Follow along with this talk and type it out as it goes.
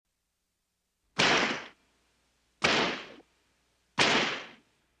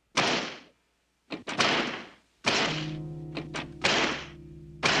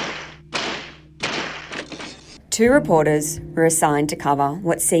Two reporters were assigned to cover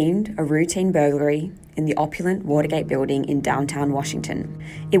what seemed a routine burglary in the opulent Watergate building in downtown Washington.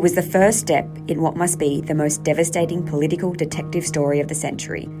 It was the first step in what must be the most devastating political detective story of the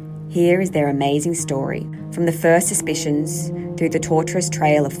century. Here is their amazing story, from the first suspicions through the torturous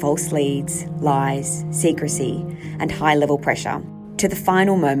trail of false leads, lies, secrecy, and high-level pressure, to the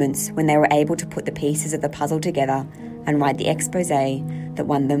final moments when they were able to put the pieces of the puzzle together and write the exposé that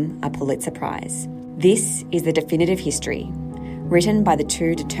won them a Pulitzer Prize. This is the definitive history, written by the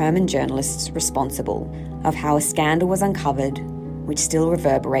two determined journalists responsible, of how a scandal was uncovered, which still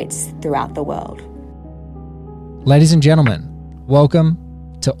reverberates throughout the world. Ladies and gentlemen, welcome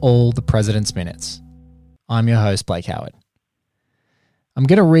to All the President's Minutes. I'm your host, Blake Howard. I'm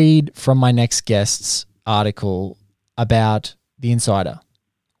going to read from my next guest's article about The Insider,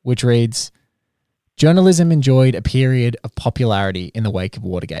 which reads, "Journalism enjoyed a period of popularity in the wake of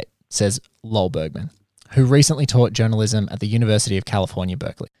Watergate," says Lowell Bergman, who recently taught journalism at the University of California,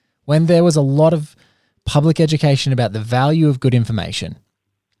 Berkeley. When there was a lot of public education about the value of good information,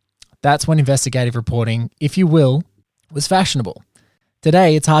 that's when investigative reporting, if you will, was fashionable.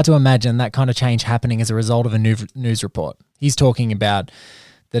 Today, it's hard to imagine that kind of change happening as a result of a news report. He's talking about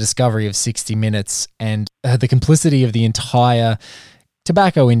the discovery of 60 Minutes and the complicity of the entire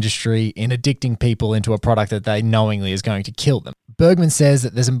tobacco industry in addicting people into a product that they knowingly is going to kill them. Bergman says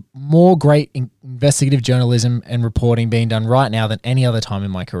that there's more great investigative journalism and reporting being done right now than any other time in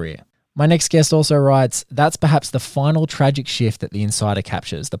my career. My next guest also writes, "That's perhaps the final tragic shift that The Insider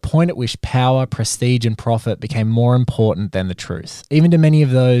captures, the point at which power, prestige, and profit became more important than the truth, even to many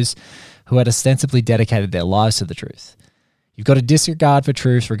of those who had ostensibly dedicated their lives to the truth. You've got to disregard for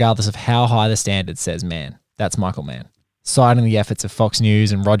truth regardless of how high the standard," says Mann. That's Michael Mann, citing the efforts of Fox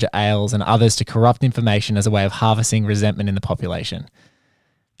News and Roger Ailes and others to corrupt information as a way of harvesting resentment in the population.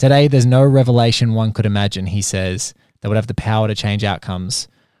 "Today, there's no revelation one could imagine," he says, "that would have the power to change outcomes,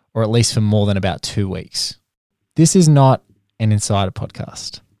 or at least for more than about 2 weeks." This is not an Insider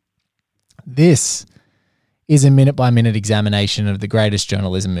podcast. This is a minute-by-minute examination of the greatest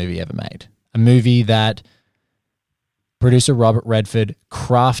journalism movie ever made. A movie that producer Robert Redford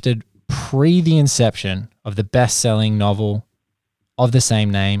crafted pre the inception of the best-selling novel of the same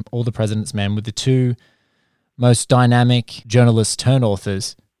name, All the President's Men, with the two most dynamic journalists turned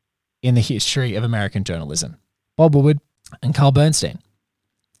authors in the history of American journalism, Bob Woodward and Carl Bernstein.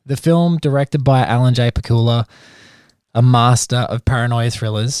 The film, directed by Alan J. Pakula, a master of paranoia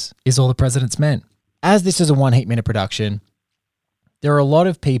thrillers, is All the President's Men. As this is a one-heat-minute production, there are a lot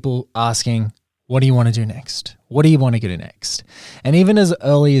of people asking, what do you want to do next? What do you want to do next? And even as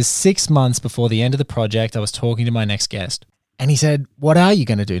early as 6 months before the end of the project, I was talking to my next guest, and he said, what are you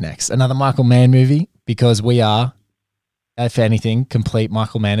going to do next? Another Michael Mann movie? Because we are, if anything, complete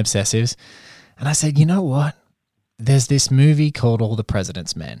Michael Mann obsessives. And I said, you know what? There's this movie called All the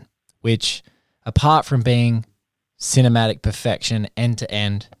President's Men, which, apart from being cinematic perfection,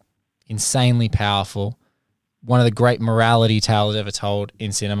 end-to-end, insanely powerful, one of the great morality tales ever told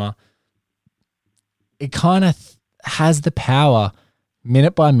in cinema, it kind of has the power,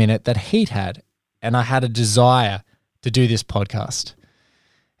 minute by minute, that Heat had. And I had a desire to do this podcast.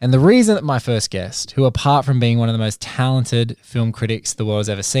 And the reason that my first guest, who apart from being one of the most talented film critics the world has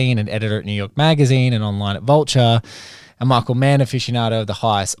ever seen, an editor at New York Magazine and online at Vulture, a Michael Mann aficionado of the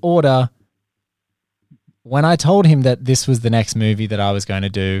highest order, when I told him that this was the next movie that I was going to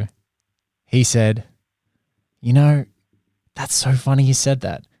do, he said, you know, that's so funny you said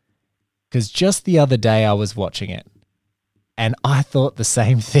that. Because just the other day I was watching it and I thought the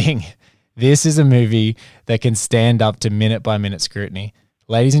same thing. This is a movie that can stand up to minute-by-minute scrutiny.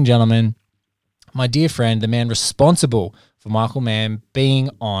 Ladies and gentlemen, my dear friend, the man responsible for Michael Mann being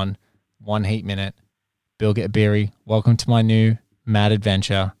on One Heat Minute, Bill Getbeery. Welcome to my new mad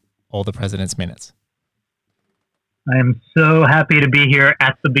adventure, All the President's Minutes. I am so happy to be here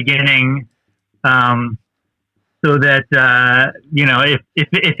at the beginning, so that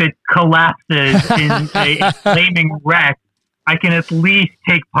if it collapses in a flaming wreck, I can at least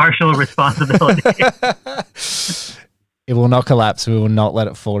take partial responsibility. It will not collapse. We will not let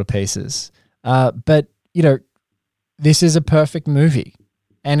it fall to pieces. But, you know, this is a perfect movie.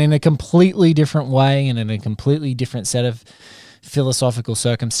 And in a completely different way and in a completely different set of philosophical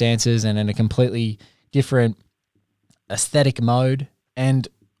circumstances and in a completely different aesthetic mode. And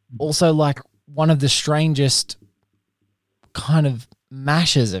also like one of the strangest kind of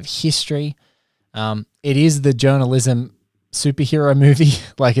mashes of history. It is the journalism superhero movie.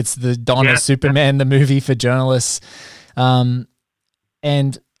 Like it's the Dawn of Superman, the movie for journalists. And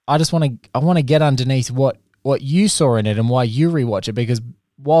I want to get underneath what you saw in it and why you rewatch it, because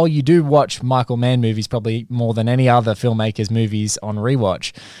while you do watch Michael Mann movies probably more than any other filmmaker's movies on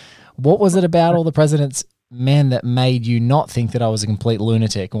rewatch, what was it about All the President's Men that made you not think that I was a complete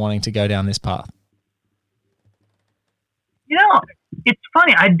lunatic wanting to go down this path? You know, it's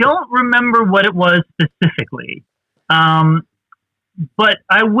funny. I don't remember what it was specifically. But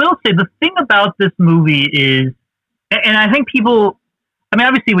I will say the thing about this movie is, and I think people, I mean,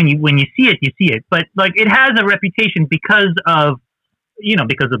 obviously when you see it, but like it has a reputation because of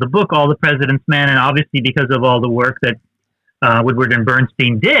the book, All the President's Men, and obviously because of all the work that Woodward and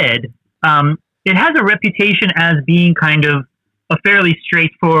Bernstein did. It has a reputation as being kind of a fairly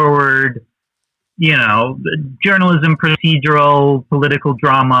straightforward, journalism, procedural, political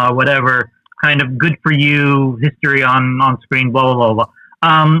drama, whatever, kind of good for you history on screen, blah, blah, blah,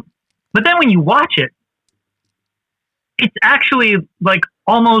 blah. But then when you watch it, it's actually like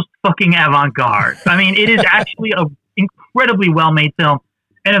almost fucking avant-garde. I mean, it is actually a incredibly well-made film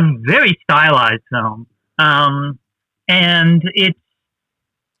and a very stylized film. And it's,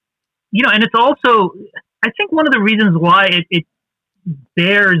 and it's also, I think one of the reasons why it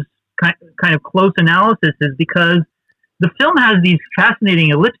bears kind of close analysis is because the film has these fascinating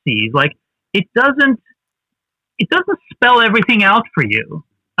ellipses. Like it doesn't spell everything out for you.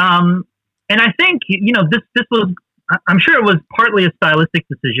 And I think, this was, I'm sure it was partly a stylistic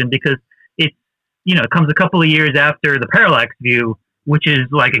decision because it comes a couple of years after The Parallax View, which is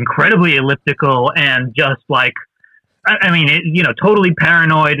like incredibly elliptical and just like, totally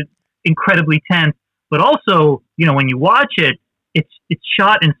paranoid, incredibly tense, but also, when you watch it, it's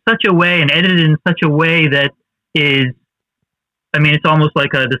shot in such a way and edited in such a way that is, it's almost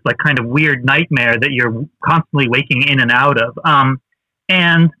like this like kind of weird nightmare that you're constantly waking in and out of.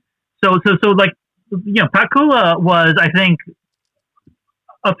 And so like, Pakula was, I think,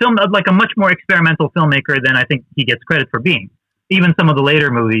 a film like a much more experimental filmmaker than I think he gets credit for being. Even some of the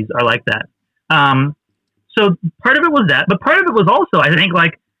later movies are like that. So part of it was that, but part of it was also, I think,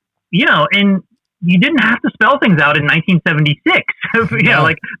 like, you didn't have to spell things out in 1976.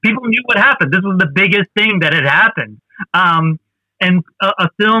 Like people knew what happened. This was the biggest thing that had happened. And a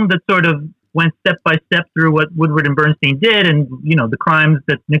film that sort of went step by step through what Woodward and Bernstein did and, the crimes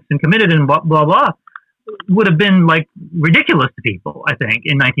that Nixon committed and blah, blah, blah, would have been like ridiculous to people, I think,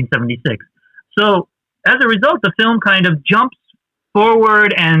 in 1976. So as a result, the film kind of jumps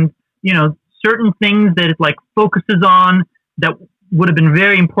forward and, certain things that it like focuses on that would have been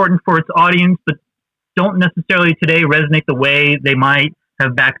very important for its audience, but don't necessarily today resonate the way they might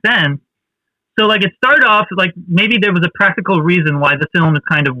have back then. So like it started off like maybe there was a practical reason why the film is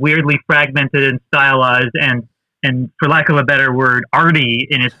kind of weirdly fragmented and stylized and for lack of a better word, arty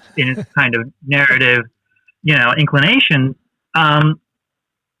in its kind of narrative, inclination.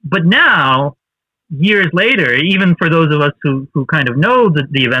 But now, years later, even for those of us who kind of know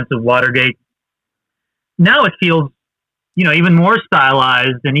the events of Watergate, now it feels, even more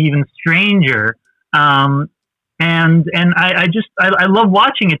stylized and even stranger. And I love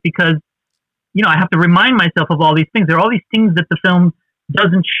watching it because, I have to remind myself of all these things. There are all these things that the film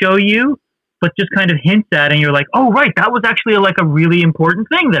doesn't show you, but just kind of hints at, and you're like, oh, right, that was actually like a really important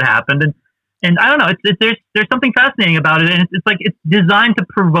thing that happened. And I don't know, there's something fascinating about it. And it's like, it's designed to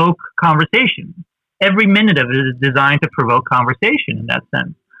provoke conversation. Every minute of it is designed to provoke conversation in that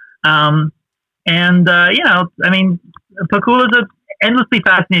sense. Pakula's an endlessly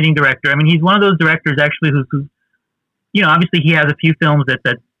fascinating director. I mean, he's one of those directors actually who's obviously he has a few films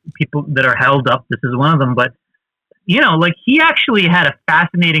that people that are held up. This is one of them, but like he actually had a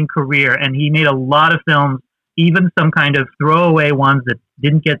fascinating career and he made a lot of films, even some kind of throwaway ones that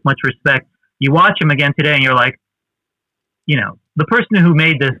didn't get much respect. You watch him again today and you're like, the person who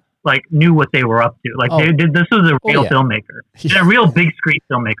made this like knew what they were up to. Like this was a real filmmaker and a real big screen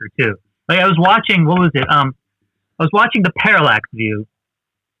filmmaker too. Like I was watching, what was it? I was watching The Parallax View.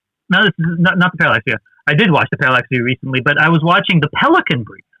 No, this is not The Parallax View. I did watch The Parallax View recently, but I was watching The Pelican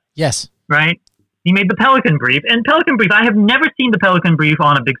Brief. Yes. Right? He made The Pelican Brief. And Pelican Brief, I have never seen The Pelican Brief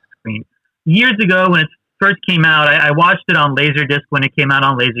on a big screen. Years ago when it first came out, I watched it on Laserdisc when it came out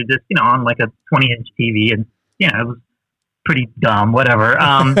on Laserdisc, on like a 20-inch TV. And, it was pretty dumb, whatever.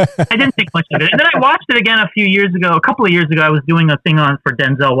 I didn't think much of it. And then I watched it again a couple of years ago. I was doing a thing for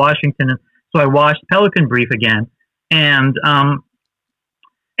Denzel Washington. And so I watched Pelican Brief again. And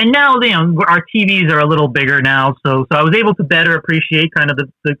now, our TVs are a little bigger now. So I was able to better appreciate kind of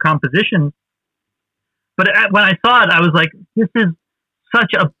the composition. But when I saw it, I was like, this is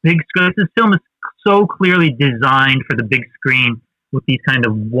such a big screen. This film is so clearly designed for the big screen with these kind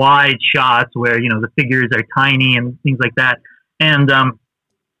of wide shots where, the figures are tiny and things like that. And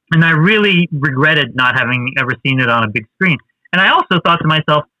I really regretted not having ever seen it on a big screen. And I also thought to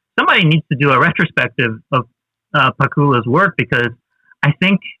myself, somebody needs to do a retrospective of Pakula's work, because I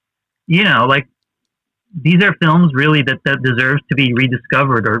think, like, these are films really that deserves to be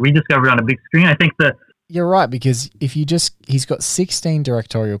rediscovered on a big screen. I think you're right, because he's got 16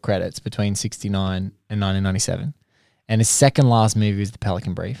 directorial credits between 69 and 1997, and his second last movie was The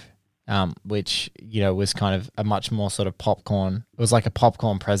Pelican Brief, which, was kind of a much more sort of popcorn. It was like a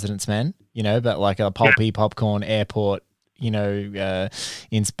popcorn President's Men, but like a pulpy popcorn airport,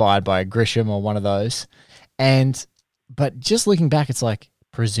 inspired by Grisham or one of those. But just looking back, it's like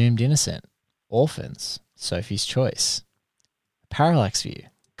Presumed Innocent, Orphans, Sophie's Choice, Parallax View,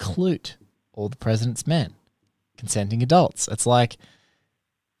 Klute, All the President's Men, Consenting Adults. It's like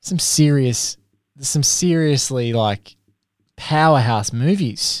some seriously like powerhouse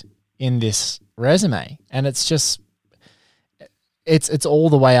movies in this resume, and it's just it's all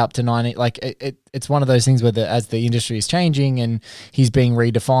the way up to 90. Like it's one of those things where as the industry is changing and he's being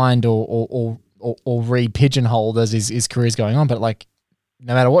redefined or re-pigeonholed as his career is going on, but like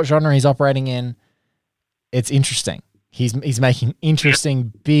no matter what genre he's operating in, it's interesting. He's making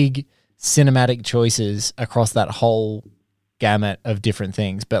interesting big cinematic choices across that whole gamut of different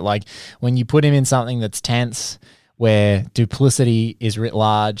things. But like when you put him in something that's tense, where duplicity is writ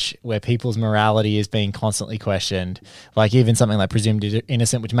large, where people's morality is being constantly questioned, like even something like Presumed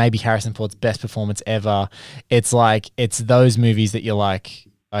Innocent, which may be Harrison Ford's best performance ever, it's like, it's those movies that you're like,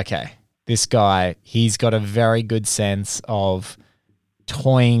 okay, this guy, he's got a very good sense of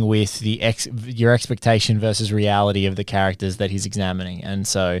toying with your expectation versus reality of the characters that he's examining. And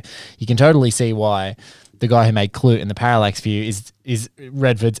so you can totally see why the guy who made Klute in The Parallax View is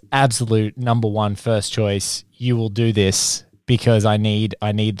Redford's absolute number one first choice. You will do this because I need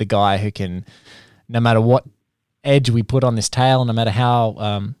the guy who can, no matter what edge we put on this tale, no matter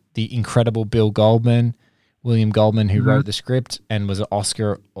how the incredible William Goldman, who wrote the script and was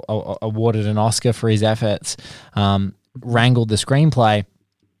awarded an Oscar for his efforts, wrangled the screenplay.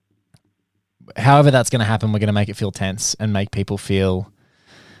 However that's going to happen, we're going to make it feel tense and make people feel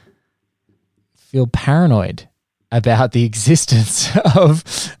paranoid about the existence of,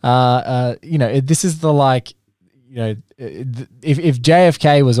 this is the like, if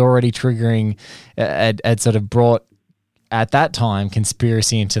JFK was already triggering, had sort of brought at that time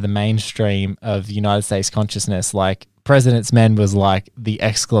conspiracy into the mainstream of the United States consciousness, like President's Men was like the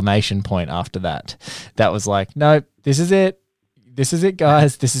exclamation point after that. That was like, no, this is it. This is it,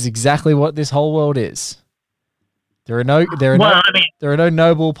 guys. This is exactly what this whole world is. There are no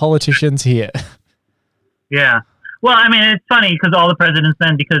noble politicians here. Yeah. Well, I mean, it's funny because All the President's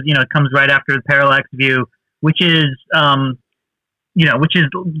Men, because, it comes right after The Parallax View, which is the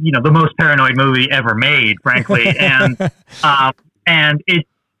most paranoid movie ever made, frankly. And it's,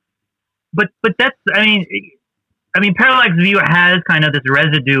 but that's, I mean, Parallax View has kind of this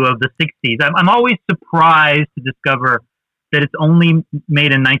residue of the 60s. I'm always surprised to discover that it's only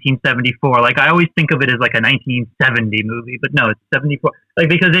made in 1974. Like, I always think of it as like a 1970 movie, but no, it's 74. Like,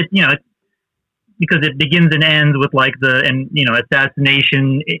 because it begins and ends with like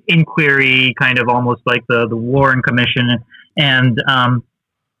assassination inquiry, kind of almost like the Warren Commission. And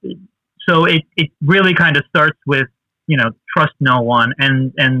so it really kind of starts with, trust no one.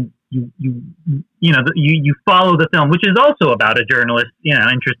 And you follow the film, which is also about a journalist,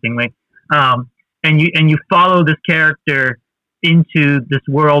 interestingly. And you follow this character into this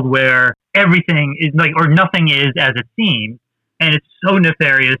world where everything is like, or nothing is as it seems. And it's so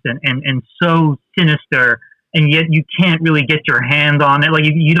nefarious and so sinister, and yet you can't really get your hand on it. Like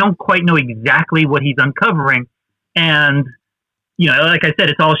you don't quite know exactly what he's uncovering. And, like I said,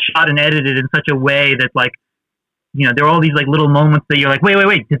 it's all shot and edited in such a way that like, there are all these like little moments that you're like,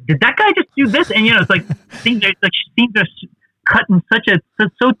 wait, did that guy just do this? And, it's like scenes are cut in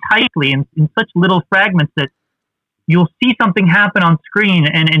so tightly and in such little fragments that you'll see something happen on screen,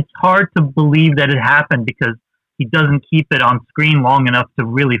 and it's hard to believe that it happened because he doesn't keep it on screen long enough to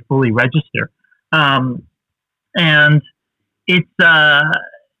really fully register. And it's, so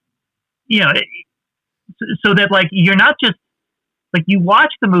that like, you're not just like, you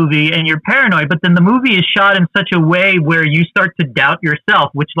watch the movie and you're paranoid, but then the movie is shot in such a way where you start to doubt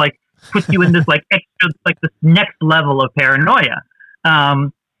yourself, which like puts you in this like extra, like this next level of paranoia.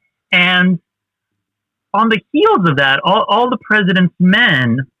 And on the heels of that, all the President's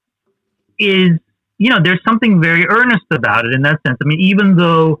Men is, there's something very earnest about it in that sense. I mean, even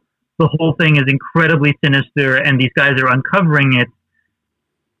though the whole thing is incredibly sinister and these guys are uncovering it,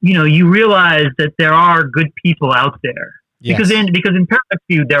 you realize that there are good people out there. Yes. Because in Parallax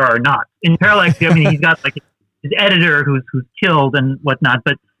View, there are not. In Parallax View, I mean, he's got like his editor who's killed and whatnot,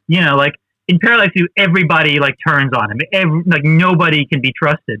 but, like in Parallax View, everybody like turns on him. Like nobody can be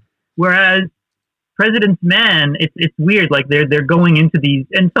trusted. Whereas President's Men, it's weird. Like they're going into these,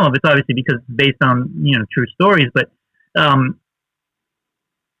 and some of it's obviously because it's based on true stories, but there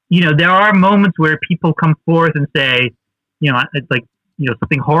are moments where people come forth and say, it's like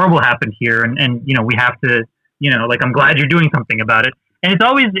something horrible happened here, and we have to, like I'm glad you're doing something about it. And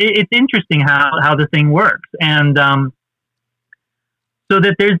it's interesting how the thing works, and so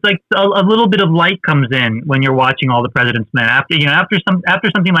that there's like a little bit of light comes in when you're watching All the President's Men. After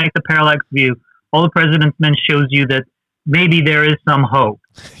something like The Parallax View, All the President's Men shows you that maybe there is some hope,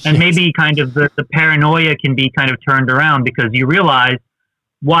 and maybe kind of the paranoia can be kind of turned around, because you realize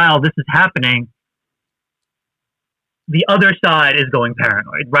while this is happening, the other side is going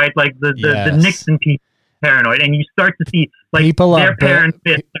paranoid, right? Like the Nixon people paranoid, and you start to see like their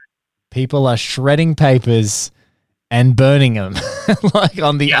paranoid. People are shredding papers and burning them, like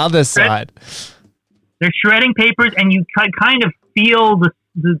on the other side. They're shredding papers, and you kind of feel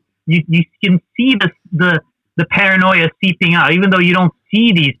you can see the paranoia seeping out, even though you don't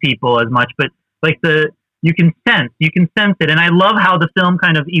see these people as much, but like you can sense it. And I love how the film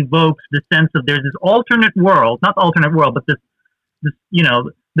kind of evokes the sense of there's this alternate world, not the alternate world, but this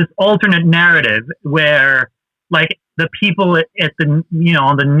alternate narrative where like the people at the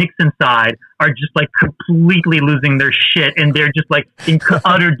on the Nixon side are just like completely losing their shit, and they're just like in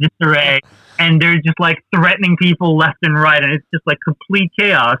utter disarray, and they're just like threatening people left and right, and it's just like complete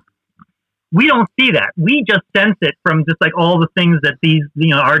chaos. We don't see that. We just sense it from just like all the things that these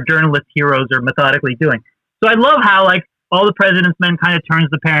our journalist heroes are methodically doing. So I love how like All the President's Men kind of turns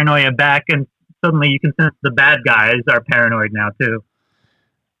the paranoia back, and suddenly you can sense the bad guys are paranoid now too.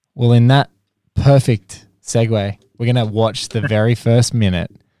 Well, in that perfect segue, we're going to watch the very first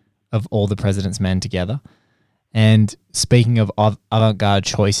minute of All the President's Men together. And speaking of avant-garde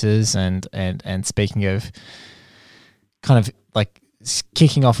choices and speaking of kind of like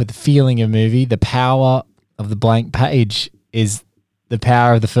kicking off with the feeling of movie, the power of the blank page is the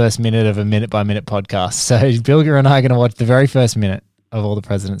power of the first minute of a minute-by-minute podcast. So Bilger and I are going to watch the very first minute of All the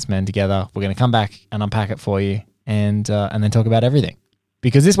President's Men together. We're going to come back and unpack it for you and then talk about everything.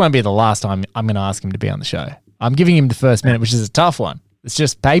 Because this won't be the last time I'm going to ask him to be on the show. I'm giving him the first minute, which is a tough one. It's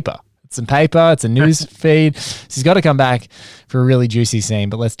just paper. It's some paper. It's a news feed. So he's got to come back for a really juicy scene,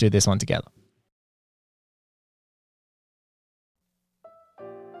 but let's do this one together.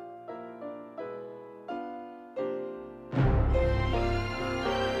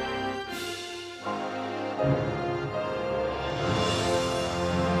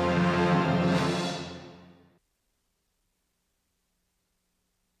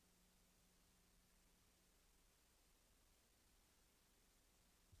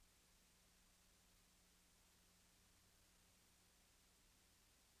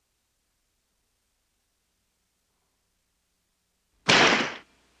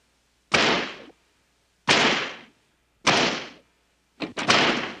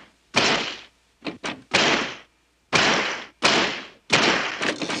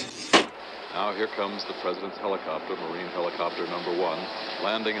 Here comes the President's helicopter, Marine Helicopter number 1,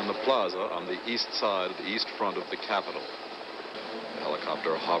 landing in the plaza on the east side of the east front of the Capitol. The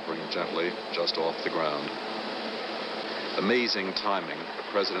helicopter hovering gently just off the ground. Amazing timing, the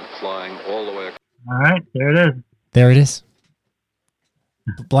President flying all the way across. All right, there it is. There it is.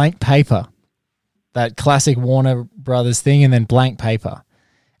 Blank paper. That classic Warner Brothers thing, and then blank paper.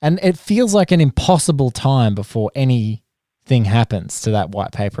 And it feels like an impossible time before anything happens to that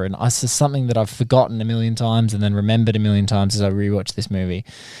white paper. And it's just something that I've forgotten a million times and then remembered a million times as I rewatch this movie,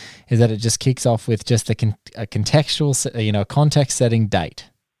 is that it just kicks off with just a contextual, context-setting date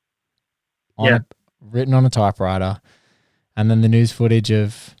written on a typewriter, and then the news footage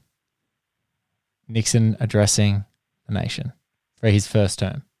of Nixon addressing the nation for his first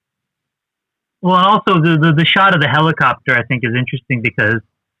term. Well, and also the shot of the helicopter, I think, is interesting because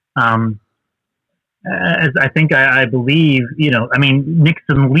as I believe,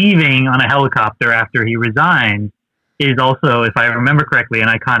 Nixon leaving on a helicopter after he resigned is also, if I remember correctly, an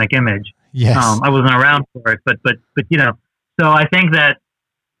iconic image. Yes. I wasn't around for it, but so I think that,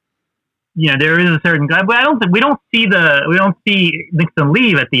 there is a certain guy, but we don't see Nixon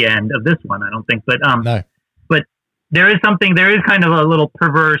leave at the end of this one, I don't think, but, no. But there is kind of a little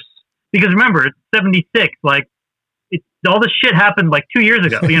perverse, because remember, it's 76, like, all this shit happened like 2 years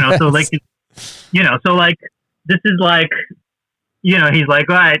ago, so like, so like, this is like, he's like,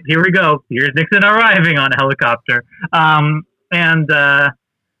 all right, here we go. Here's Nixon arriving on a helicopter.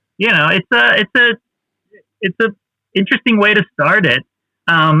 It's a interesting way to start it.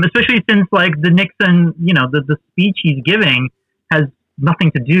 Especially since like the Nixon, the speech he's giving has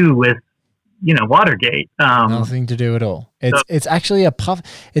nothing to do with Watergate. Nothing to do at all. It's actually a puff.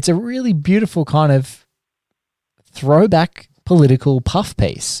 It's a really beautiful kind of throwback political puff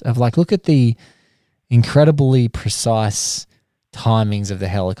piece of like, look at the incredibly precise timings of the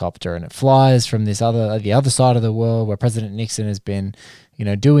helicopter, and it flies from the other side of the world where President Nixon has been,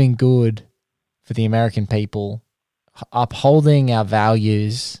 doing good for the American people, upholding our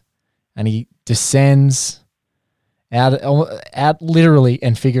values, and he descends out literally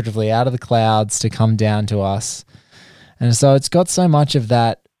and figuratively out of the clouds to come down to us. And so it's got so much of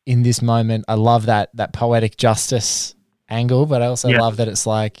that in this moment. I love that poetic justice angle, but I also love that it's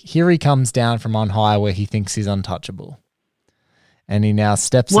like, here he comes down from on high where he thinks he's untouchable. And he now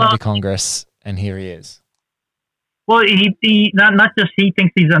steps into Congress, and here he is. Well, he not just he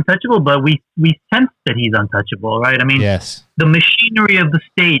thinks he's untouchable, but we sense that he's untouchable, right? I mean, yes. The machinery of the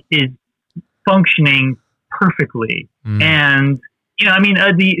state is functioning perfectly, and I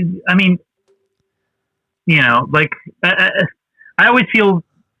always feel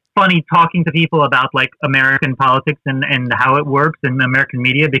funny talking to people about like American politics and how it works in American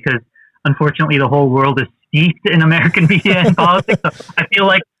media, because unfortunately the whole world is steeped in American media and politics. So I feel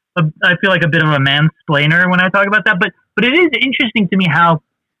like a bit of a mansplainer when I talk about that, but it is interesting to me how,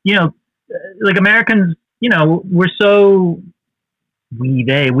 like Americans, we're so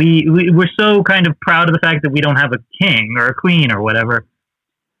we're so kind of proud of the fact that we don't have a king or a queen or whatever,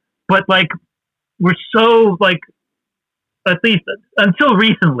 but like we're so like, at least until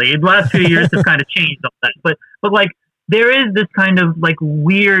recently, the last few years have kind of changed all that, but like there is this kind of like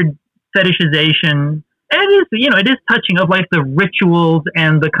weird fetishization. And it is touching of like the rituals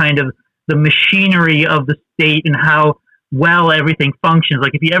and the kind of the machinery of the state and how well everything functions.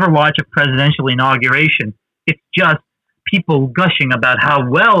 Like if you ever watch a presidential inauguration, it's just people gushing about how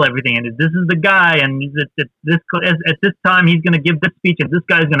well everything is. This is the guy, and at this time he's going to give this speech, and this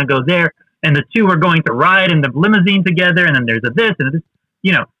guy's going to go there, and the two are going to ride in the limousine together, and then there's this and this.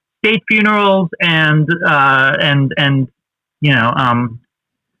 State funerals and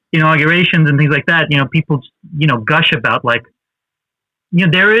inaugurations and things like that, people, gush about like,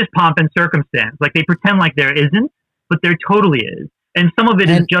 there is pomp and circumstance. Like they pretend like there isn't, but there totally is. And some of it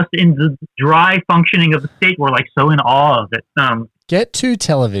is just in the dry functioning of the state. We're like so in awe of it. Get 2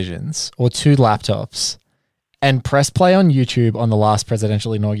 televisions or 2 laptops and press play on YouTube on the last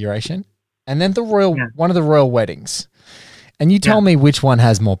presidential inauguration, and then one of the royal weddings. And you tell me which one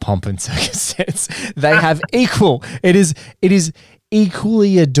has more pomp and circumstance. They have equal. It is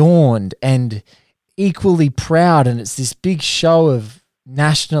equally adorned and equally proud, and it's this big show of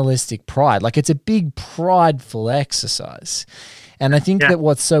nationalistic pride. Like it's a big prideful exercise. And I think that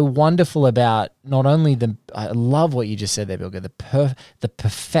what's so wonderful about not only I love what you just said there, Bilger, the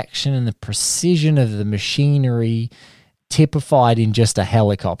perfection and the precision of the machinery typified in just a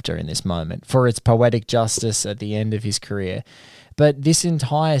helicopter in this moment for its poetic justice at the end of his career. But this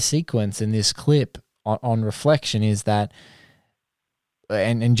entire sequence in this clip on reflection is that,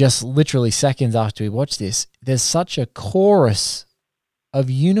 and just literally seconds after we watch this, there's such a chorus of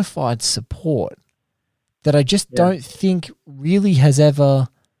unified support that I just don't think really has ever,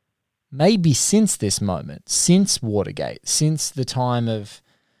 maybe since this moment, since Watergate, since the time of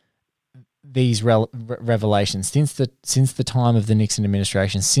these revelations, since the time of the Nixon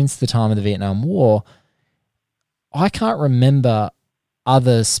administration, since the time of the Vietnam War, I can't remember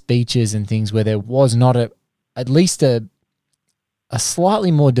other speeches and things where there was not at least a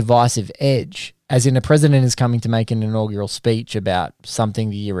slightly more divisive edge, as in a president is coming to make an inaugural speech about something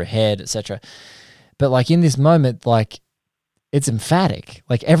the year ahead, etc. But like in this moment, like it's emphatic.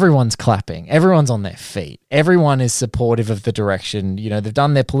 Like everyone's clapping, everyone's on their feet, everyone is supportive of the direction. They've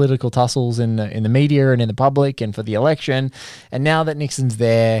done their political tussles in the media and in the public and for the election. And now that Nixon's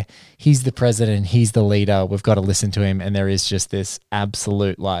there, he's the president, he's the leader. We've got to listen to him. And there is just this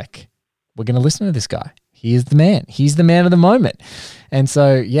absolute like, we're going to listen to this guy. He is the man. He's the man of the moment. And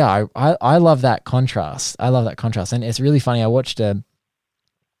so, yeah, I love that contrast. I love that contrast. And it's really funny. I watched an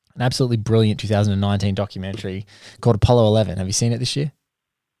absolutely brilliant 2019 documentary called Apollo 11. Have you seen it this year?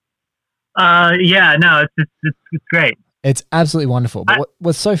 Yeah, no, it's great. It's absolutely wonderful. But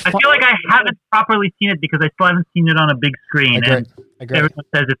what's so fun? I feel like I haven't properly seen it because I still haven't seen it on a big screen. Agreed. Everyone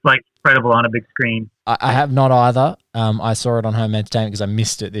says it's like incredible on a big screen. I have not either. I saw it on home entertainment because I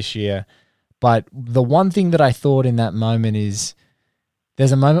missed it this year. But the one thing that I thought in that moment is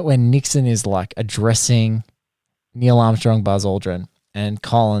there's a moment when Nixon is like addressing Neil Armstrong, Buzz Aldrin, and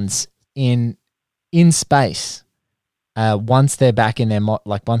Collins in space. Once they're back in their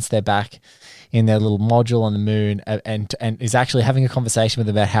once they're back in their little module on the moon, and is actually having a conversation with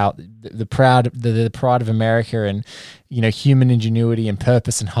them about how the pride of America and human ingenuity and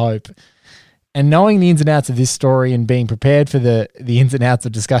purpose and hope. And knowing the ins and outs of this story and being prepared for the ins and outs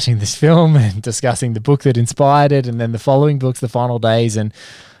of discussing this film and discussing the book that inspired it and then the following books, The Final Days, and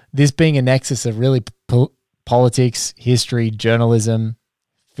this being a nexus of really politics, history, journalism,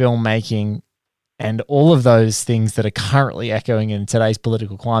 filmmaking, and all of those things that are currently echoing in today's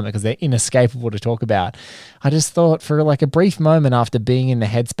political climate because they're inescapable to talk about. I just thought for like a brief moment after being in the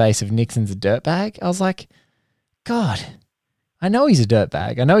headspace of Nixon's a dirtbag, I was like, God, I know he's a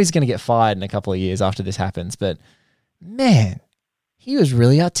dirtbag. I know he's going to get fired in a couple of years after this happens, but man, he was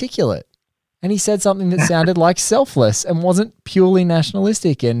really articulate. And he said something that sounded like selfless and wasn't purely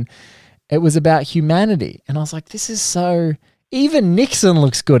nationalistic. And it was about humanity. And I was like, this is so... Even Nixon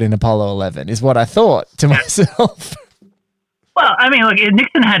looks good in Apollo 11 is what I thought to myself. Well, I mean, look,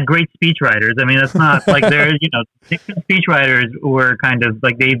 Nixon had great speechwriters. I mean, that's not like Nixon speechwriters were kind of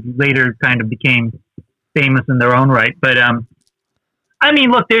like they later kind of became famous in their own right. But, I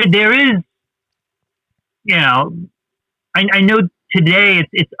mean, look, there is, I know today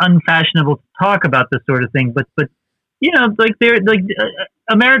it's unfashionable to talk about this sort of thing, but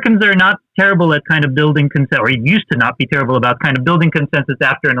Americans are not terrible at kind of building consensus, or used to not be terrible about kind of building consensus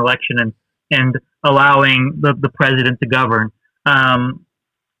after an election and allowing the president to govern.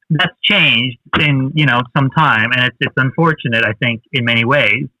 That's changed in some time, and it's unfortunate, I think, in many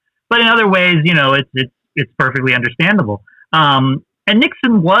ways. But in other ways, it's perfectly understandable. And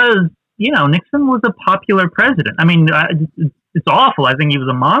Nixon was a popular president. I mean, it's awful. I think he was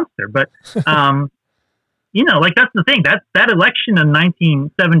a monster, but. That's the thing. That election in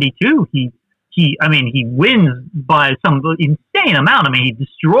 1972, he wins by some insane amount. I mean, he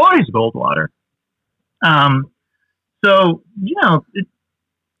destroys Goldwater. The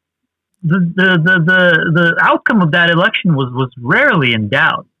outcome of that election was rarely in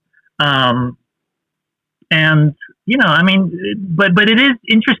doubt. But it is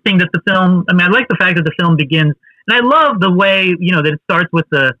interesting that the film. I mean, I like the fact that the film begins, and I love the way that it starts with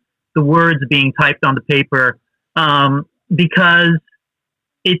the words being typed on the paper, because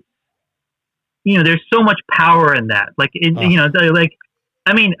it's, there's so much power in that. I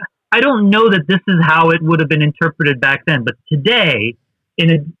mean, I don't know that this is how it would have been interpreted back then, but today,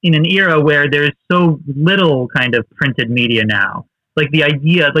 in an era where there's so little kind of printed media now, like the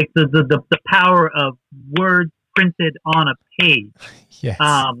idea, like the power of words printed on a page, yes.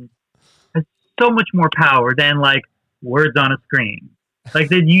 Has so much more power than like words on a screen. Like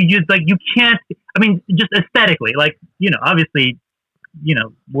that, you can't. I mean, just aesthetically, obviously,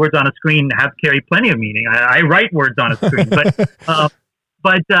 words on a screen carry plenty of meaning. I write words on a screen, but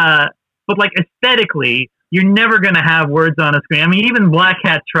like aesthetically, you're never going to have words on a screen. I mean, even Black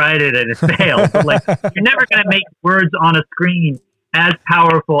Hat tried it and it failed. But like, you're never going to make words on a screen as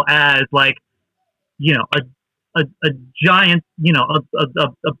powerful as like, a giant, a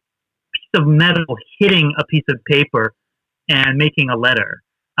piece of metal hitting a piece of paper and making a letter.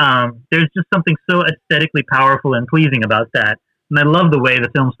 There's just something so aesthetically powerful and pleasing about that. And I love the way the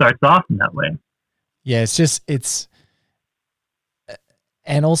film starts off in that way. Yeah,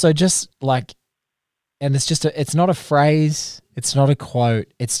 and also just like, and it's not a phrase, it's not a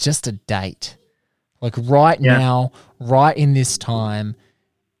quote, it's just a date. Like now, right in this time,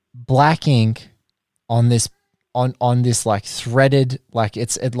 black ink on this like threaded,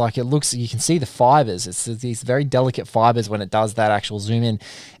 it looks, you can see the fibers. It's these very delicate fibers when it does that actual zoom in,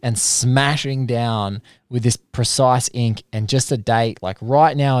 and smashing down with this precise ink and just a date. Like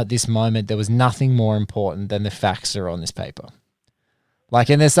right now at this moment, there was nothing more important than the facts that are on this paper. Like,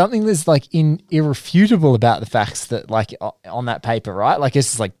 and there's something that's like irrefutable about the facts that like on that paper, right? Like it's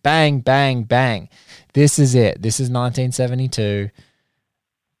just like bang, bang, bang. This is it. This is 1972.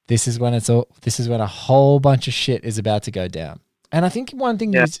 This is when a whole bunch of shit is about to go down. And I think one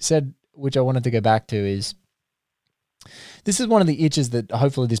thing you said, which I wanted to go back to, is this is one of the itches that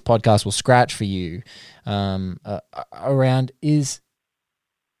hopefully this podcast will scratch for you around is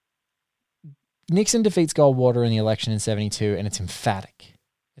Nixon defeats Goldwater in the election in 72, and it's emphatic.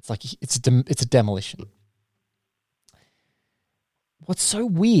 It's like it's a demolition. What's so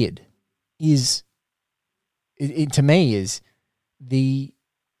weird is, to me, is the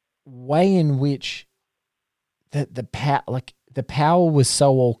way in which the power was so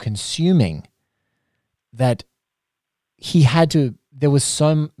all consuming that there was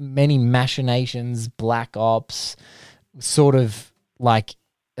so many machinations, black ops, sort of like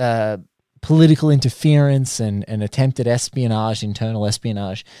political interference and attempted espionage, internal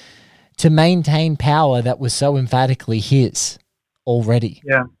espionage, to maintain power that was so emphatically his already.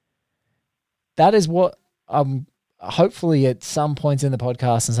 Yeah. That is what I'm hopefully at some points in the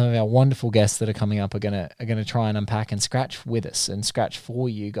podcast, and some of our wonderful guests that are coming up are gonna try and unpack and scratch with us and scratch for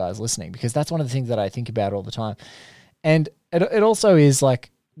you guys listening, because that's one of the things that I think about all the time. And it also is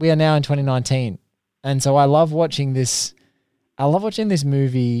like, we are now in 2019, and so I love watching this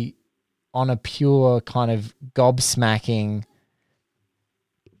movie on a pure kind of gobsmacking,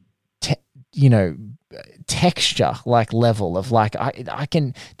 texture like level of like, I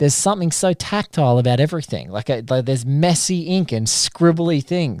can, there's something so tactile about everything. Like there's messy ink and scribbly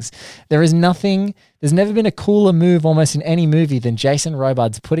things. There's never been a cooler move almost in any movie than Jason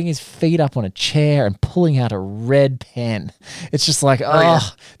Robards putting his feet up on a chair and pulling out a red pen. It's just like,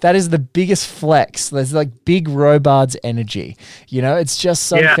 that is the biggest flex. There's like big Robards energy, it's just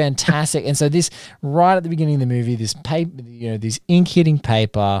so fantastic. And so this, right at the beginning of the movie, this paper, this ink hitting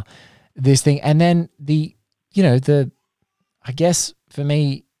paper, this thing, and then I guess for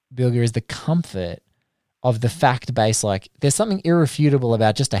me, Bilger, is the comfort of the fact base. Like, there's something irrefutable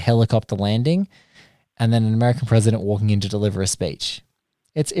about just a helicopter landing and then an American president walking in to deliver a speech.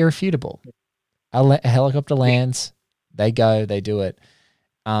 It's irrefutable. A helicopter lands, they go, they do it.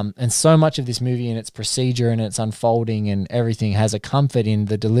 And so much of this movie and its procedure and its unfolding and everything has a comfort in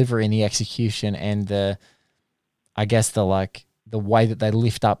the delivery and the execution and the way that they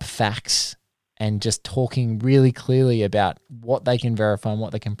lift up facts and just talking really clearly about what they can verify and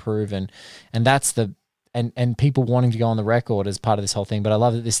what they can prove. And that's and people wanting to go on the record as part of this whole thing. But I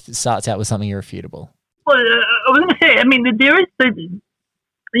love that this starts out with something irrefutable. Well, I was going to say, I mean, there is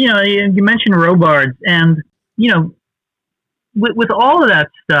you mentioned Robards, and, with all of that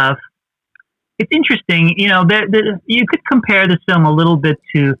stuff, it's interesting, you could compare this film a little bit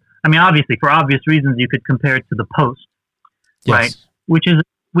to, I mean, obviously, for obvious reasons, you could compare it to The Post. Yes. Right, which is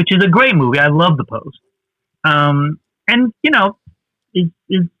a great movie. I love The Post, and it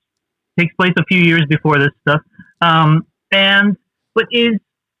takes place a few years before this stuff, but is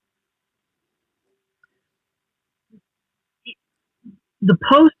The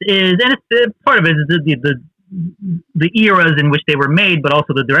Post is, and it's part of it is the eras in which they were made, but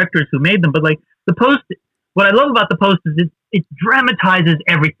also the directors who made them. But like The Post, what I love about The Post is it dramatizes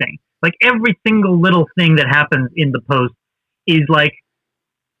everything. Like every single little thing that happens in The Post is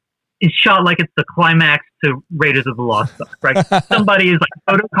shot like it's the climax to Raiders of the Lost Ark, right? Somebody is like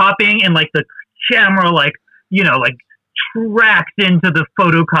photocopying, and like the camera tracks into the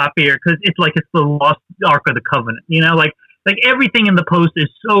photocopier because it's the Lost Ark of the Covenant, like everything in The Post is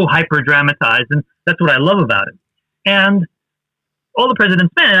so hyper dramatized, and that's what I love about it. And All the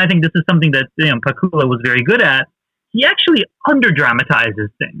President's Men, and I think this is something that Pakula was very good at. He actually under dramatizes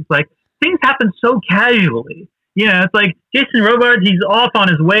things. Like things happen so casually. It's like Jason Robards, he's off on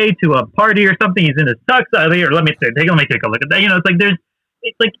his way to a party or something. He's in his tux, or let me take a look at that.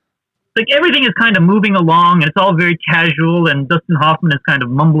 It's like everything is kind of moving along, and it's all very casual. And Dustin Hoffman is kind of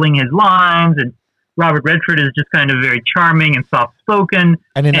mumbling his lines, and Robert Redford is just kind of very charming and soft spoken.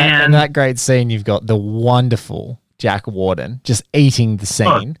 And in that great scene, you've got the wonderful Jack Warden just eating the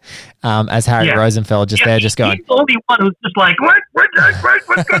scene as Harry Rosenfeld just going. He's the only one who's just like, what's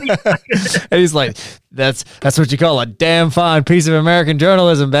going on? And he's like, that's what you call a damn fine piece of American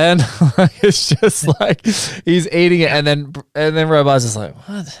journalism, man. It's just like he's eating it, and then Robards is like,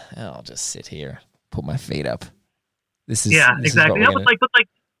 what? I'll just sit here, put my feet up. This is exactly. That was but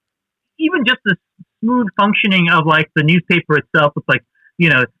even just the smooth functioning of like the newspaper itself. It's like, you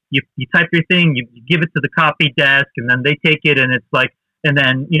type your thing, you give it to the copy desk, and then they take it, and it's like, and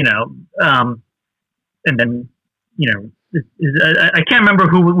then I can't remember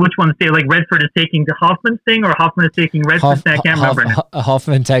which one to say. Like Redford is taking the Hoffman's thing, or Hoffman is taking Redford's thing. I can't remember.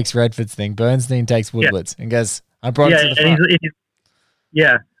 Hoffman takes Redford's thing. Bernstein takes Woodward's, and goes, "I brought it to the front."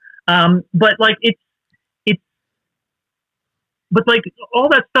 But like but like all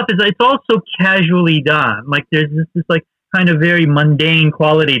that stuff it's all so casually done. Like there's this like kind of very mundane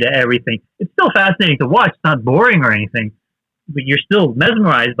quality to everything. It's still fascinating to watch. It's not boring or anything, but you're still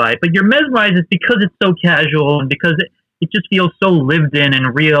mesmerized by it. But you're mesmerized because it's so casual, and because it just feels so lived in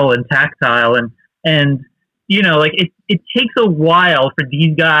and real and tactile. And like it takes a while for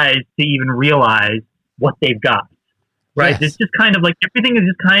these guys to even realize what they've got, right? Yes. It's just kind of like everything is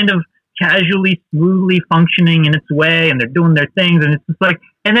just kind of casually, smoothly functioning in its way, and they're doing their things. And it's just like,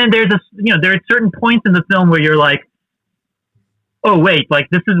 and then there are certain points in the film where you're like, oh wait, like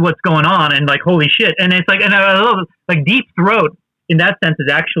this is what's going on, and like holy shit. And it's like, and I love like Deep Throat in that sense is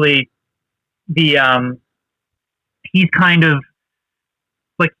actually the he's kind of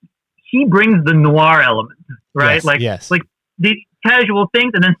like, he brings the noir element, right? Yes, like the casual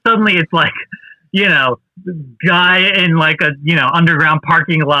things, and then suddenly it's like you know, guy in like a, you know, underground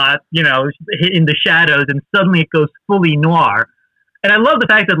parking lot, you know, in the shadows, and suddenly it goes fully noir. And I love the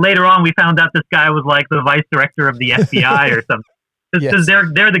fact that later on we found out this guy was like the vice director of the FBI or something. Because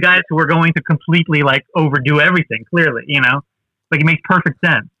they're the guys who are going to completely like overdo everything, clearly, you know? Like it makes perfect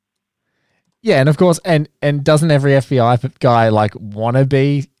sense. Yeah, and of course, and doesn't every FBI guy like want to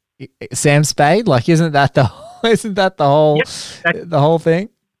be Sam Spade? Like, isn't that the whole thing?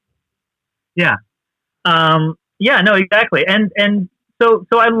 Yeah. Yeah, no, exactly. And so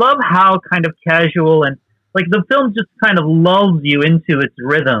I love how kind of casual and like the film just kind of lulls you into its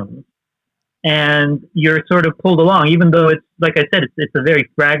rhythms, and you're sort of pulled along, even though it's, like I said, it's a very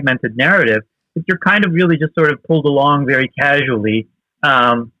fragmented narrative, but you're kind of really just sort of pulled along very casually.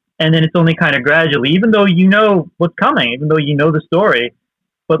 And then it's only kind of gradually, even though you know what's coming, even though you know the story,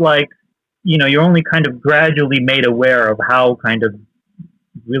 but like, you know, you're only kind of gradually made aware of how kind of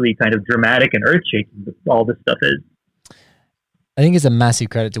really kind of dramatic and earth-shaking all this stuff is. I think it's a massive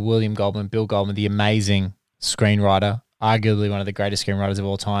credit to Bill Goldman, the amazing screenwriter, arguably one of the greatest screenwriters of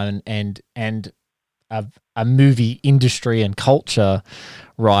all time, and a movie industry and culture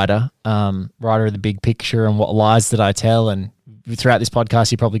writer, writer of The Big Picture and What Lies Did I Tell. And throughout this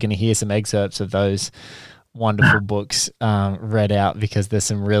podcast, you're probably going to hear some excerpts of those wonderful books read out, because there's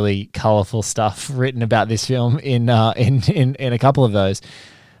some really colorful stuff written about this film in a couple of those.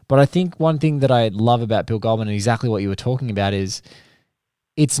 But I think one thing that I love about Bill Goldman, and exactly what you were talking about, is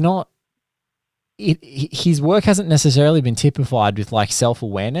his work hasn't necessarily been typified with like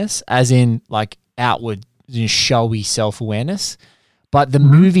self-awareness, as in like outward, showy self-awareness, but the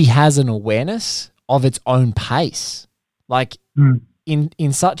movie has an awareness of its own pace, like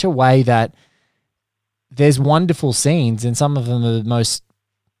in such a way that there's wonderful scenes, and some of them are the most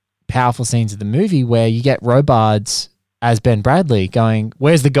powerful scenes of the movie, where you get Robards as Ben Bradley going,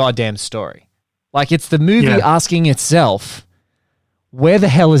 "Where's the goddamn story?" Like, it's the movie asking itself, where the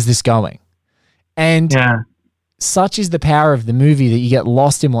hell is this going? And such is the power of the movie that you get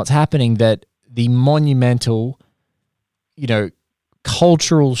lost in what's happening, that the monumental, you know,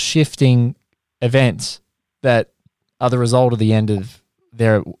 cultural shifting events that are the result of the end of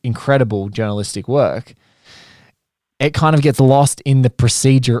their incredible journalistic work, it kind of gets lost in the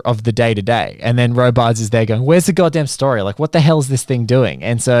procedure of the day-to-day. And then Robards is there going, where's the goddamn story? Like, what the hell is this thing doing?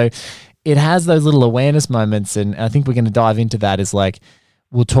 And so it has those little awareness moments, and I think we're going to dive into that, is like,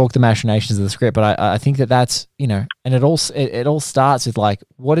 we'll talk the machinations of the script, but I think that's, you know, and it all starts with like,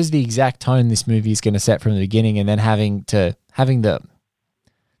 what is the exact tone this movie is going to set from the beginning, and then having the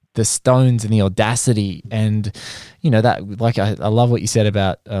stones and the audacity, and, you know, that, like, I love what you said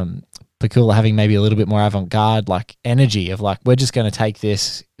about Pakula having maybe a little bit more avant-garde like energy of like, we're just going to take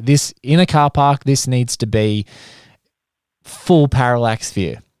this in a car park, this needs to be full parallax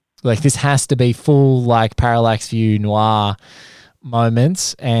view, like this has to be full like parallax view noir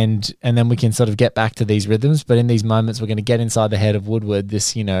moments, and then we can sort of get back to these rhythms. But in these moments, we're going to get inside the head of Woodward,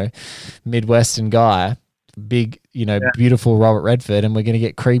 this, you know, Midwestern guy, big, you know, beautiful Robert Redford, and we're going to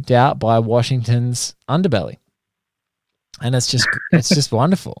get creeped out by Washington's underbelly. And it's just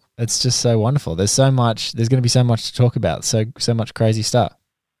wonderful. It's just so wonderful. There's going to be so much to talk about. So much crazy stuff.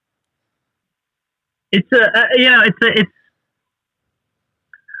 It's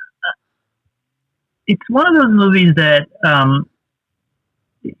one of those movies that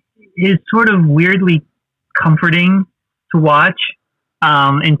is sort of weirdly comforting to watch,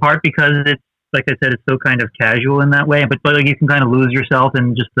 in part because it's, like I said, it's so kind of casual in that way, but like you can kind of lose yourself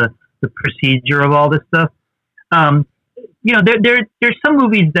in just the procedure of all this stuff. You know, there's some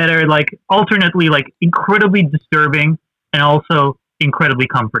movies that are like alternately like incredibly disturbing and also incredibly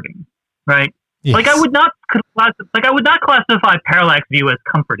comforting, right? Yes. Like I would not classify Parallax View as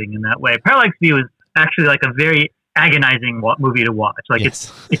comforting in that way. Parallax View is actually like a very agonizing movie to watch. Like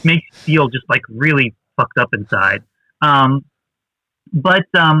it makes you feel just like really fucked up inside. But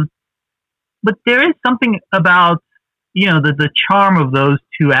there is something about, you know, the charm of those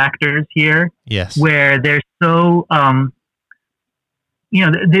two actors here. Yes. Where they're so, you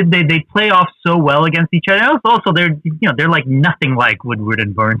know, they play off so well against each other. And also they're like nothing like Woodward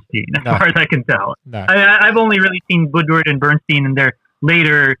and Bernstein, as far as I can tell. No. I've only really seen Woodward and Bernstein in their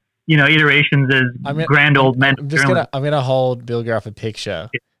later, you know, iterations as grand old men. I'm gonna hold Bill Graff a picture.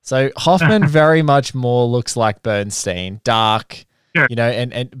 So Hoffman very much more looks like Bernstein, dark. Sure. You know,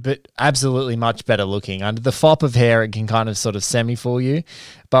 but absolutely much better looking. Under the fop of hair, it can kind of sort of semi-fool you.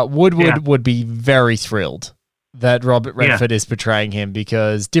 But Woodward would be very thrilled that Robert Redford is portraying him,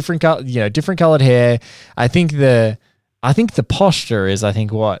 because different colored hair. I think the posture is,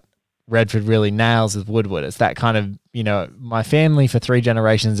 what Redford really nails with Woodward. It's that kind of, my family for 3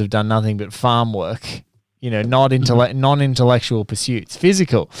 generations have done nothing but farm work, not non-intellectual pursuits,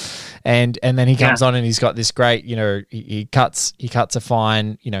 physical. And then he comes on and he's got this great, he cuts a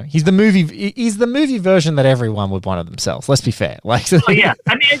fine, he's the movie version that everyone would want of themselves. Let's be fair. Like, yeah.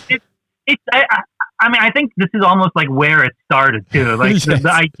 I mean, I think this is almost like where it started too. Like Yes.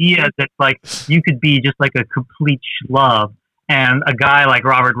 the idea that like you could be just like a complete schlub and a guy like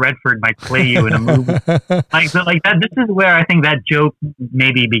Robert Redford might play you in a movie. like that. This is where I think that joke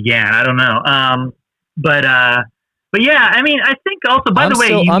maybe began. I don't know. But yeah, I mean, I think also, by the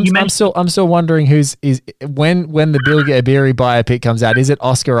way, you mentioned, I'm still wondering when the Bill Gabberi biopic comes out, is it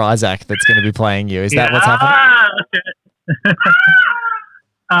Oscar Isaac that's going to be playing you? Is that what's happening?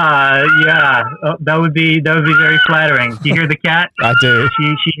 Yeah, that would be very flattering. Do you hear the cat? I do.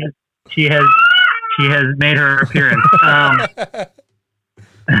 She has made her appearance.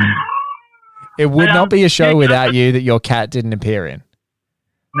 It would not be a show without you that your cat didn't appear in.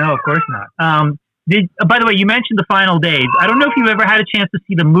 No, of course not. By the way, you mentioned The Final Days. I don't know if you've ever had a chance to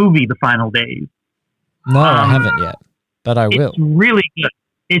see the movie The Final Days. No, I haven't yet, but I will. It's really good.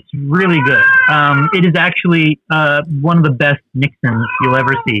 It's really good. It is actually one of the best Nixons you'll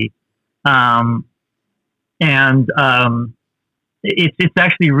ever see. It's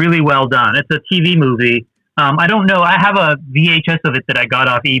actually really well done. It's a TV movie. I don't know. I have a VHS of it that I got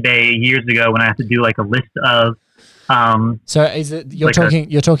off eBay years ago when I had to do like a list of. So is it you're talking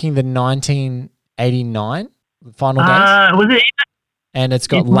the 1989 Final Days? Was it? And it's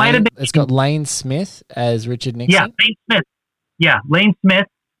got Lane Smith as Richard Nixon. Yeah, Lane Smith. Yeah, Lane Smith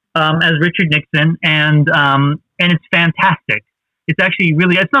as Richard Nixon, and it's fantastic. It's actually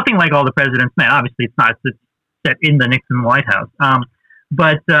really. It's nothing like All the President's Men. Obviously, it's not. It's set in the Nixon White House.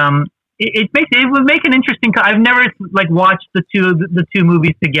 But it would make an interesting. I've never like watched the two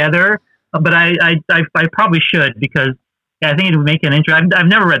movies together, but I probably should because I think it would make an interesting. I've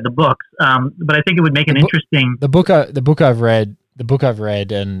never read the books, but I think it would make an interesting. The book I've read,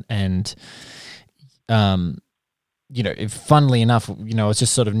 and funnily enough, it's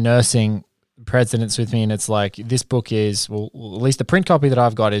just sort of nursing presidents with me, and it's like this book is at least the print copy that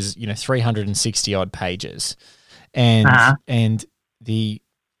I've got is 360 odd pages, and the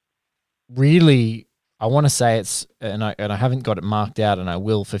really I want to say it's and I haven't got it marked out, and I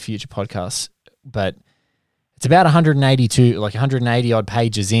will for future podcasts, but it's about 180 odd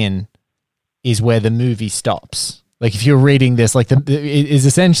pages in is where the movie stops. Like if you're reading this, like it is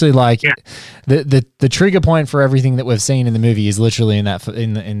essentially like the trigger point for everything that we've seen in the movie is literally in that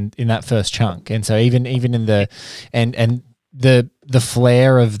in that first chunk. And so even in the and the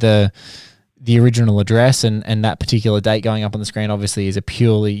flair of the original address and that particular date going up on the screen obviously is a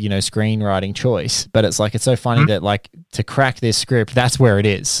purely screenwriting choice. But it's like it's so funny that like to crack this script, that's where it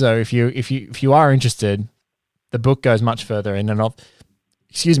is. So if you are interested, the book goes much further in and of.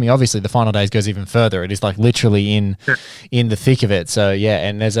 Excuse me. Obviously, The Final Days goes even further. It is like literally in the thick of it. So yeah,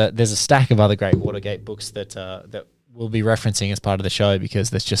 and there's a stack of other great Watergate books that we'll be referencing as part of the show because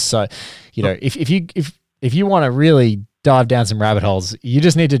there's just so if you want to really dive down some rabbit holes, you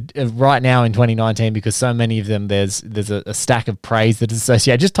just need to right now in 2019 because so many of them there's a stack of praise that is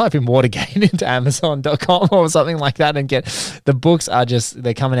associated. Just type in Watergate into Amazon.com or something like that and get the books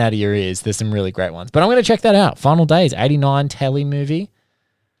they're coming out of your ears. There's some really great ones, but I'm going to check that out. Final Days, 89 telly movie.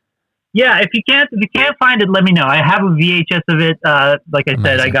 Yeah, if you can't find it, let me know. I have a VHS of it. Like I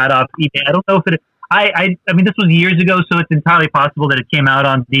said, I got off eBay. I don't know if it. I mean, this was years ago, so it's entirely possible that it came out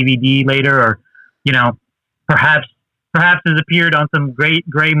on DVD later, or perhaps has appeared on some great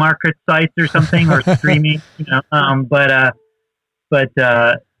gray market sites or something, or streaming. I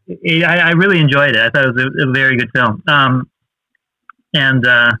really enjoyed it. I thought it was a very good film.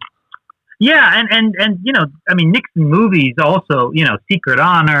 Yeah, and I mean Nixon movies also, Secret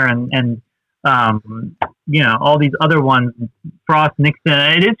Honor and all these other ones, Frost, Nixon.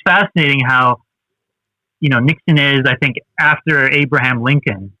 It is fascinating how, Nixon is, I think, after Abraham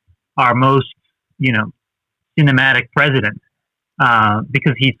Lincoln, our most, cinematic president,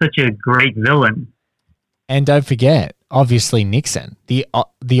 because he's such a great villain. And don't forget, obviously Nixon, the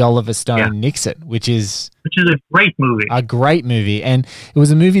Oliver Stone Nixon, which is a great movie. A great movie. And it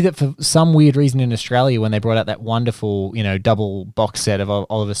was a movie that for some weird reason in Australia, when they brought out that wonderful, double box set of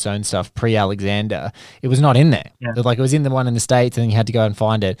Oliver Stone stuff pre-Alexander, it was not in there. Yeah. Like it was in the one in the States and you had to go and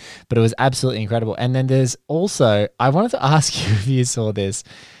find it, but it was absolutely incredible. And then there's also, I wanted to ask you if you saw this,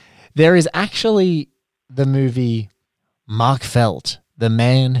 there is actually the movie Mark Felt, The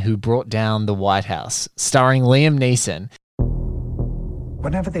Man Who Brought Down the White House, starring Liam Neeson.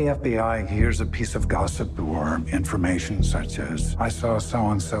 Whenever the FBI hears a piece of gossip or information such as, I saw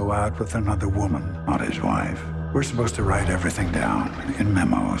so-and-so out with another woman, not his wife, we're supposed to write everything down in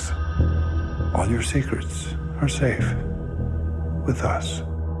memos. All your secrets are safe with us.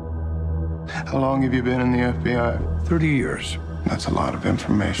 How long have you been in the FBI? 30 years. That's a lot of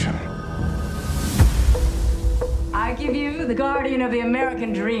information. I give you the guardian of the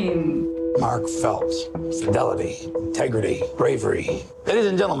American dream. Mark Felt. Fidelity, integrity, bravery. Ladies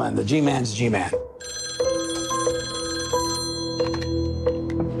and gentlemen, the G-Man's G-Man.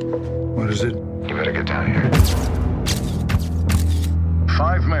 What is it? You better get down here.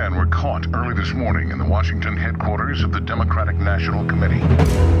 5 men were caught early this morning in the Washington headquarters of the Democratic National Committee.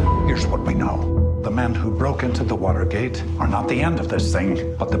 Here's what we know. The men who broke into the Watergate are not the end of this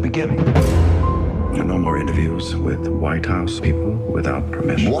thing, but the beginning. There are no more interviews with White House people without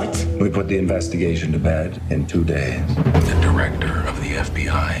permission. What? We put the investigation to bed in 2 days. The director of the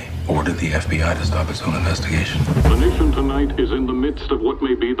FBI ordered the FBI to stop its own investigation. The nation tonight is in the midst of what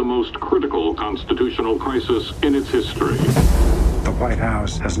may be the most critical constitutional crisis in its history. The White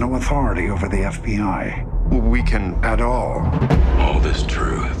House has no authority over the FBI. We can at all. All this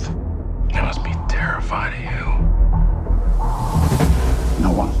truth, it must be terrifying to you.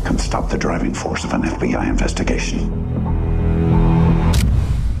 No one can stop the driving force of an FBI investigation.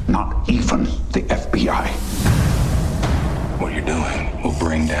 Not even the FBI. What you're doing will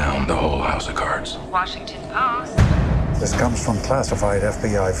bring down the whole house of cards. Washington Post. This comes from classified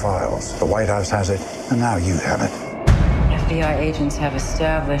FBI files. The White House has it, and now you have it. FBI agents have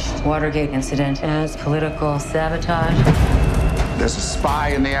established Watergate incident as political sabotage. There's a spy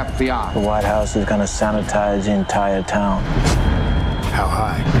in the FBI. The White House is going to sanitize the entire town. How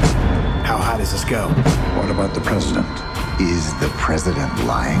high? How high does this go? What about the president? Is the president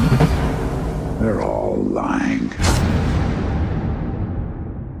lying? They're all lying.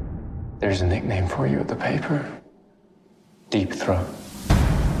 There's a nickname for you at the paper. Deep Throat.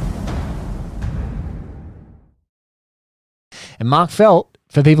 And Mark Felt,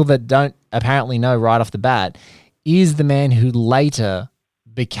 for people that don't apparently know right off the bat, is the man who later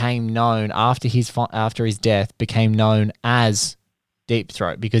became known after his death, became known as Deep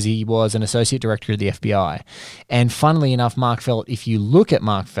Throat, because he was an associate director of the FBI. And funnily enough, Mark Felt, if you look at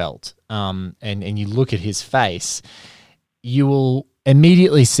Mark Felt and you look at his face, you will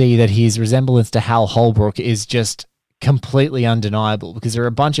immediately see that his resemblance to Hal Holbrook is just completely undeniable, because there are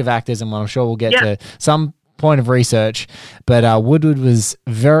a bunch of actors, and I'm sure we'll get to some point of research, but Woodward was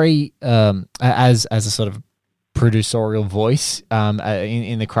very, as a sort of producerial voice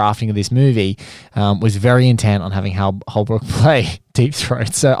in the crafting of this movie, was very intent on having Hal Holbrook play Deep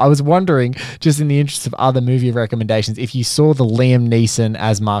Throat. So I was wondering, just in the interest of other movie recommendations, if you saw the Liam Neeson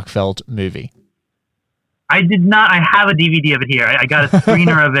as Mark Felt movie. I did not. I have a DVD of it here. I got a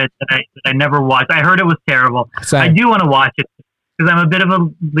screener of it that I never watched. I heard it was terrible. Same. I do want to watch it because I'm a bit of a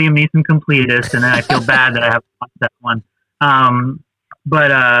Liam Neeson completist, and then I feel bad that I have to watch that one.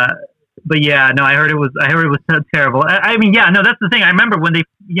 But yeah, no, I heard it was terrible. I mean, yeah, no, that's the thing. I remember when they,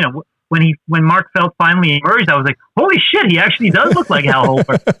 when Mark Felt finally emerged, I was like, holy shit, he actually does look like Hal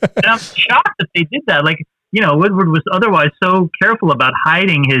Holbrook. And I'm shocked that they did that. Like, Woodward was otherwise so careful about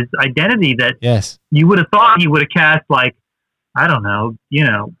hiding his identity that you would have thought he would have cast, like, I don't know,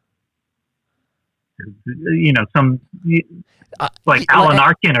 some like Alan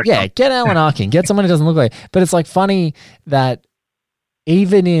Arkin or something. Get Alan Arkin. Get someone who doesn't look like. But it's like funny that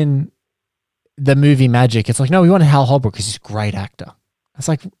even in the movie Magic, it's like, no, we wanted Hal Holbrook because he's a great actor. It's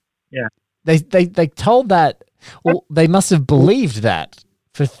like, they told that. Well, they must have believed that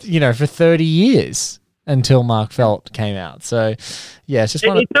for 30 years. Until Mark Felt came out. So, yeah, it's just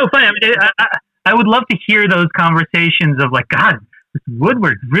it's so funny. I mean, I would love to hear those conversations of like, God,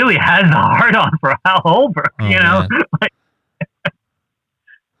 Woodward really has a hard-on for Hal Holbrook, Like,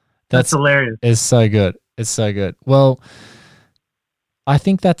 that's hilarious. It's so good. It's so good. Well, I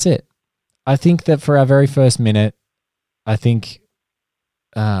think that's it. I think that for our very first minute, I think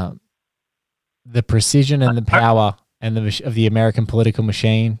the precision and the power and of the American political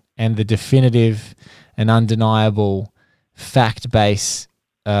machine and the definitive and undeniable fact-based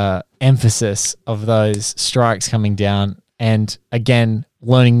emphasis of those strikes coming down, and again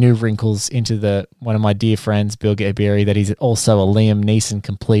learning new wrinkles into one of my dear friends, Bill Gabieri, that he's also a Liam Neeson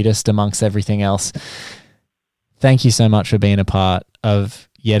completist amongst everything else. Thank you so much for being a part of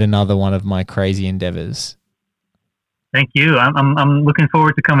yet another one of my crazy endeavors. Thank you. I'm looking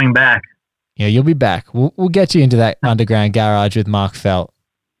forward to coming back. Yeah, you'll be back. We'll get you into that underground garage with Mark Felt.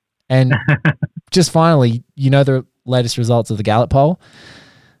 And just finally, the latest results of the Gallup poll?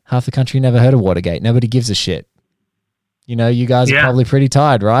 Half the country never heard of Watergate. Nobody gives a shit. You know, you guys are probably pretty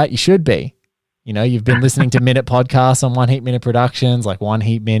tired, right? You should be. You know, you've been listening to Minute podcasts on One Heat Minute Productions, like One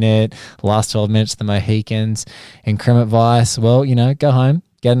Heat Minute, The Last 12 Minutes, The Mohicans, Increment Vice. Well, you know, go home,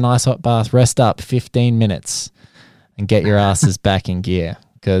 get a nice hot bath, rest up 15 minutes and get your asses back in gear.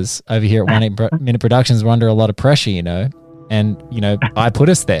 Because over here at One Heat Minute Productions, we're under a lot of pressure, you know. And, you know, I put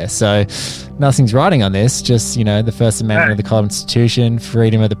us there. So nothing's writing on this, just, you know, the First Amendment of the Constitution,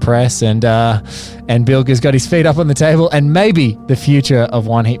 freedom of the press, and Bilger's got his feet up on the table, and maybe the future of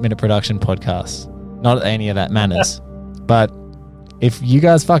One Heat Minute Production podcast. Not that any of that matters. But if you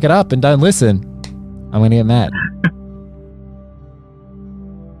guys fuck it up and don't listen, I'm going to get mad.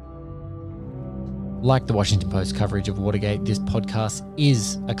 Like the Washington Post coverage of Watergate, this podcast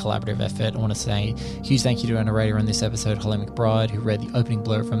is a collaborative effort. I want to say a huge thank you to our narrator on this episode, Holly McBride, who read the opening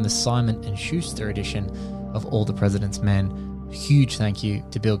blurb from the Simon & Schuster edition of All the President's Men. Huge thank you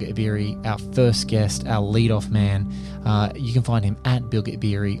to Bilger Ibiri, our first guest, our lead-off man. You can find him at Bilger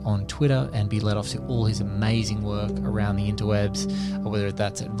Ibiri on Twitter and be led off to all his amazing work around the interwebs, whether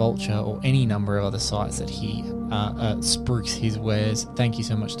that's at Vulture or any number of other sites that he spruiks his wares. Thank you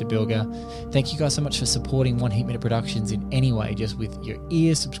so much to Bilger. Thank you guys so much for supporting One Heat Minute Productions in any way, just with your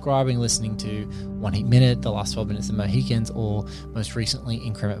ears, subscribing, listening to One Heat Minute, The Last 12 Minutes of Mohicans, or most recently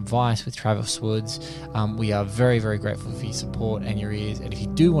Increment Vice with Travis Woods. We are very, very grateful for your support and your ears, and if you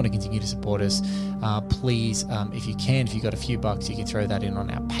do want to continue to support us, please, if you can, if you've got a few bucks, you can throw that in on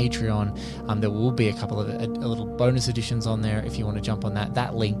our Patreon. There will be a couple of a little bonus editions on there if you want to jump on that.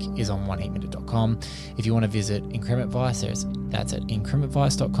 That link is on oneheatminute.com. If you want to visit Increment Vice, that's at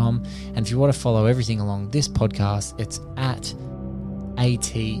incrementvice.com. And if you want to follow everything along this podcast, it's at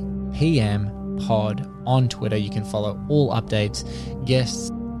ATPM Pod on Twitter. You can follow all updates,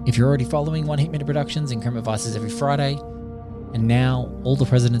 guests. If you're already following One Heat Minute Productions, Increment Vice is every Friday. And now, All the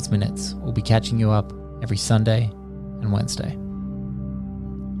President's Minutes will be catching you up every Sunday and Wednesday.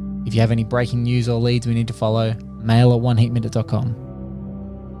 If you have any breaking news or leads we need to follow, mail at oneheatminute.com.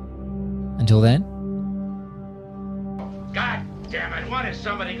 Until then. God damn it, when is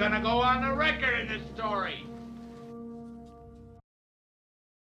somebody gonna go on the record in this story?